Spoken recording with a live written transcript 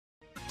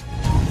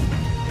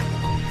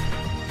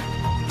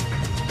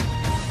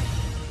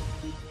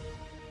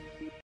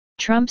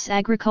Trump's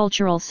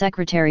agricultural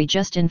secretary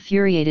just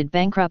infuriated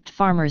bankrupt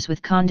farmers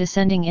with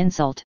condescending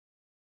insult.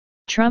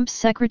 Trump's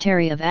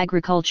Secretary of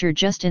Agriculture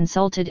just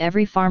insulted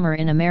every farmer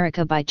in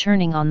America by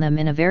turning on them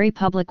in a very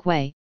public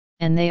way,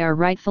 and they are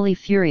rightfully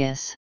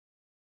furious.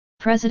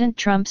 President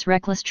Trump's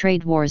reckless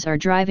trade wars are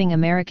driving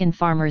American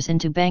farmers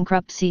into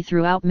bankruptcy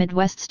throughout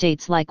Midwest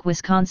states like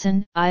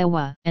Wisconsin,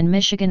 Iowa, and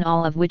Michigan,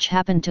 all of which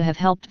happen to have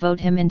helped vote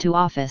him into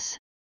office.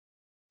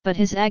 But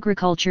his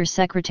Agriculture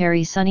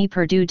Secretary Sonny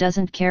Perdue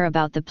doesn't care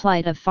about the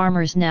plight of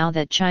farmers now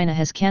that China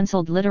has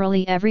cancelled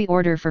literally every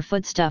order for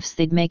foodstuffs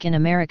they'd make in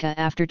America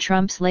after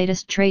Trump's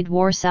latest trade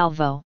war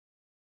salvo.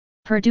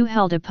 Perdue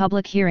held a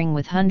public hearing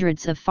with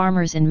hundreds of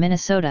farmers in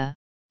Minnesota,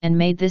 and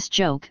made this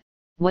joke: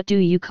 "What do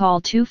you call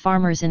two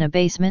farmers in a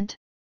basement?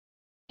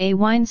 A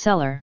wine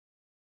cellar."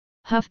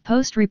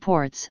 HuffPost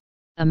reports,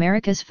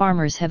 America's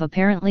farmers have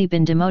apparently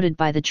been demoted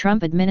by the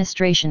Trump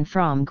administration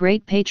from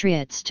great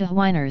patriots to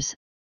whiners,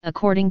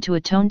 according to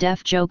a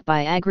tone-deaf joke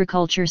by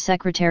Agriculture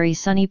Secretary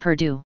Sonny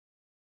Perdue.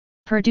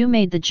 Perdue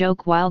made the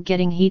joke while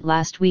getting heat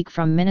last week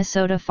from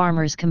Minnesota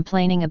farmers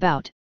complaining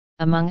about,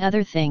 among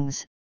other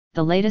things,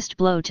 the latest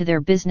blow to their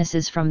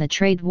businesses from the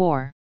trade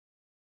war.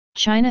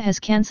 China has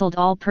cancelled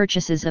all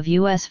purchases of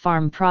U.S.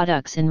 farm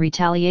products in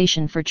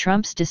retaliation for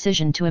Trump's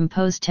decision to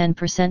impose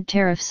 10%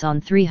 tariffs on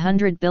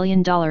 $300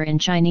 billion in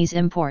Chinese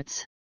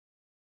imports.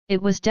 It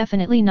was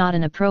definitely not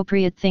an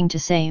appropriate thing to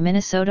say,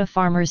 Minnesota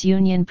Farmers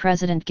Union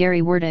President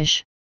Gary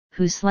Werdish,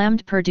 who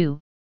slammed Perdue,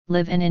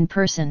 live and in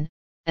person,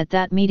 at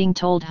that meeting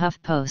told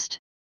HuffPost.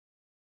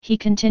 He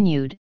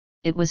continued,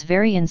 "It was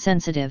very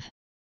insensitive.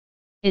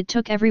 It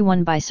took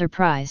everyone by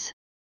surprise.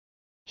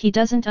 He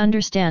doesn't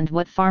understand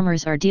what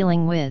farmers are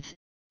dealing with,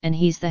 and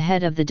he's the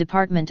head of the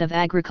Department of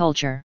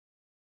Agriculture.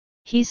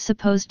 He's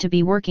supposed to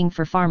be working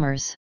for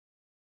farmers.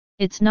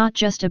 It's not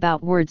just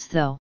about words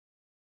though."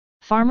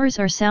 Farmers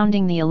are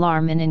sounding the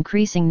alarm in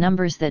increasing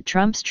numbers that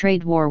Trump's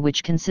trade war,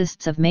 which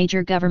consists of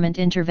major government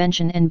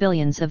intervention and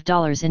billions of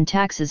dollars in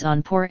taxes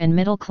on poor and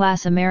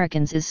middle-class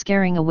Americans, is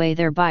scaring away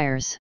their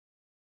buyers.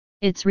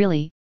 "It's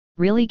really,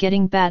 really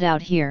getting bad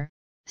out here,"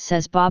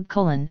 says Bob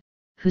Cullen,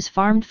 who's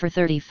farmed for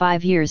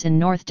 35 years in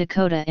North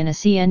Dakota, in a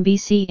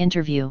CNBC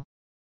interview.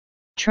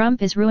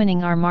 "Trump is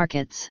ruining our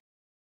markets.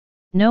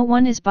 No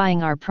one is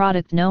buying our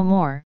product no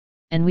more,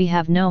 and we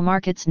have no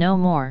markets no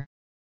more."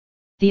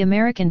 The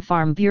American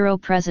Farm Bureau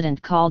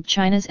president called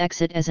China's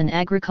exit as an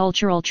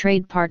agricultural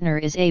trade partner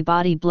is a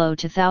body blow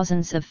to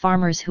thousands of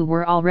farmers who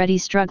were already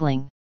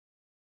struggling.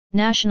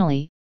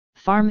 Nationally,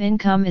 farm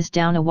income is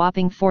down a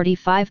whopping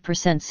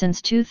 45%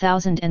 since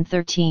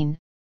 2013,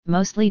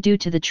 mostly due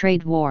to the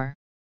trade war.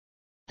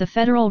 The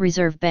Federal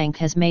Reserve Bank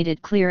has made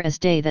it clear as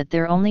day that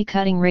they're only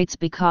cutting rates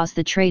because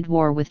the trade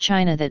war with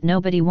China that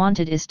nobody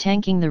wanted is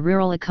tanking the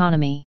rural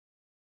economy.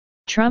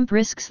 Trump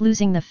risks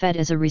losing the Fed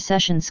as a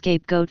recession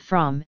scapegoat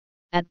from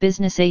at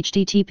business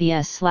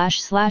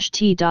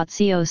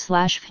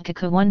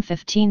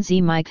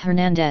https://t.co/fkk115z Mike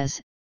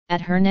Hernandez,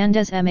 at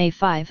Hernandez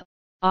MA5,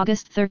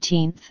 August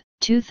 13,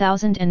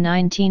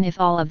 2019. If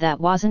all of that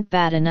wasn't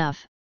bad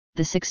enough,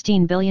 the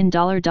 $16 billion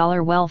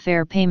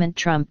welfare payment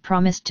Trump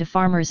promised to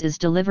farmers is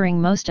delivering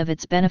most of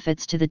its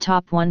benefits to the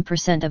top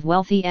 1% of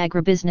wealthy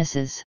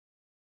agribusinesses.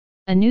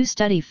 A new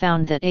study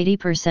found that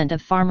 80%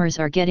 of farmers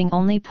are getting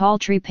only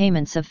paltry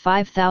payments of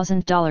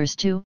 $5,000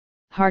 to,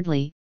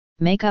 hardly,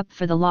 make up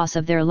for the loss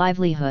of their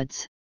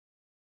livelihoods.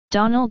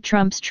 Donald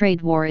Trump's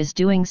trade war is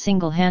doing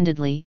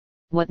single-handedly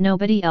what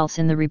nobody else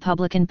in the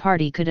Republican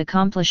Party could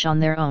accomplish on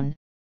their own,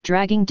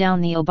 dragging down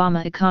the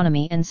Obama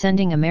economy and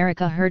sending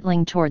America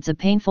hurtling towards a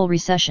painful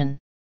recession.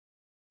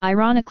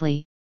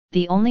 Ironically,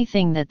 the only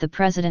thing that the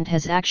president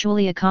has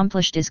actually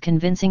accomplished is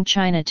convincing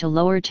China to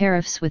lower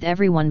tariffs with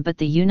everyone but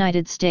the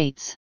United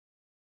States.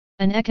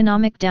 An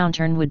economic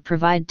downturn would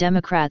provide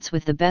Democrats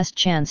with the best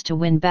chance to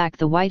win back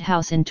the White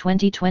House in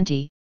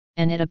 2020,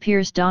 and it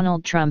appears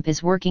Donald Trump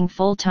is working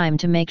full-time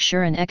to make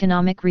sure an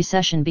economic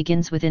recession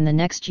begins within the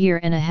next year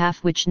and a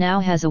half, which now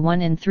has a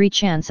 1 in 3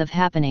 chance of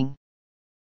happening.